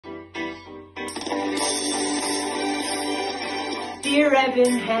Dear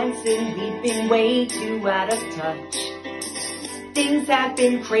Evan Hansen, we've been way too out of touch. Things have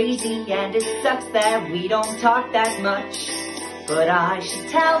been crazy and it sucks that we don't talk that much. But I should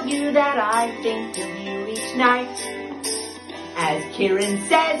tell you that I think of you each night. As Kieran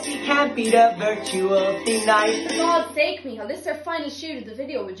says, you can't beat a virtue of the night. For God's sake, Micheál, this is our final shoot of the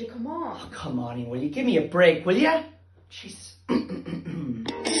video. Would you come on? Oh, come on, will you give me a break, will you? Jesus.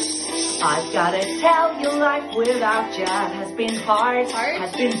 I've gotta tell you, life without you has been hard,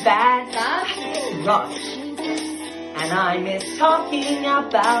 has been bad, has been rough. And I miss talking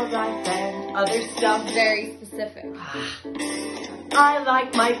about life and other stuff. Very specific. I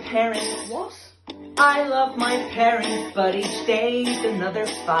like my parents. What? I love my parents, but each day's another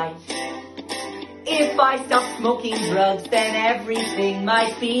fight. If I stop smoking drugs, then everything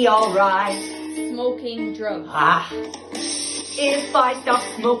might be alright. Smoking drugs. If I stop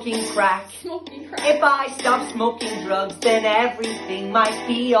smoking crack. Smoking crack. If I stop smoking drugs, then everything might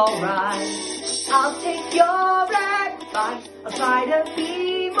be alright. I'll take your advice. I'll try to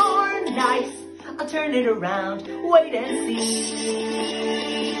be more nice. I'll turn it around, wait and see.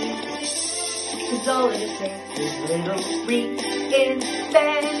 'Cause all it takes is a little reinvention.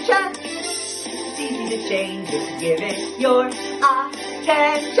 It's easy to change if you give it your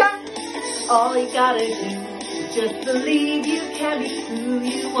attention. All you gotta do is just believe you can be who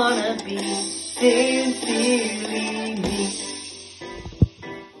you wanna be. Sincerely me.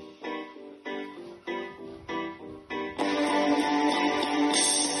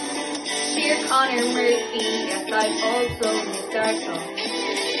 Dear Connor Murphy, yes, I've also missed our talk.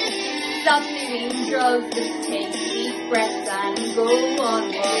 Stop doing drugs, just take deep breaths and go on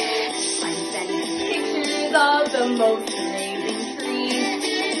walks. I'm sending pictures of the most amazing trees.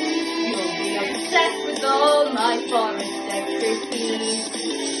 You'll be obsessed with all my forest expertise.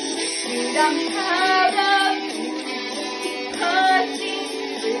 Dude, I'm proud of you. Keep pushing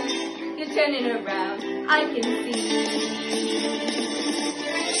through. You're turning around, I can see.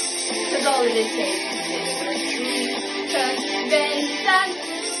 'Cause all it takes is a convention.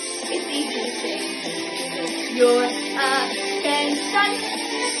 It's easy to change your attention.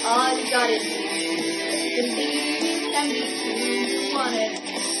 All you gotta do is believe you can be who you wanna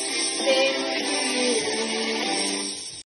be. Sincerely.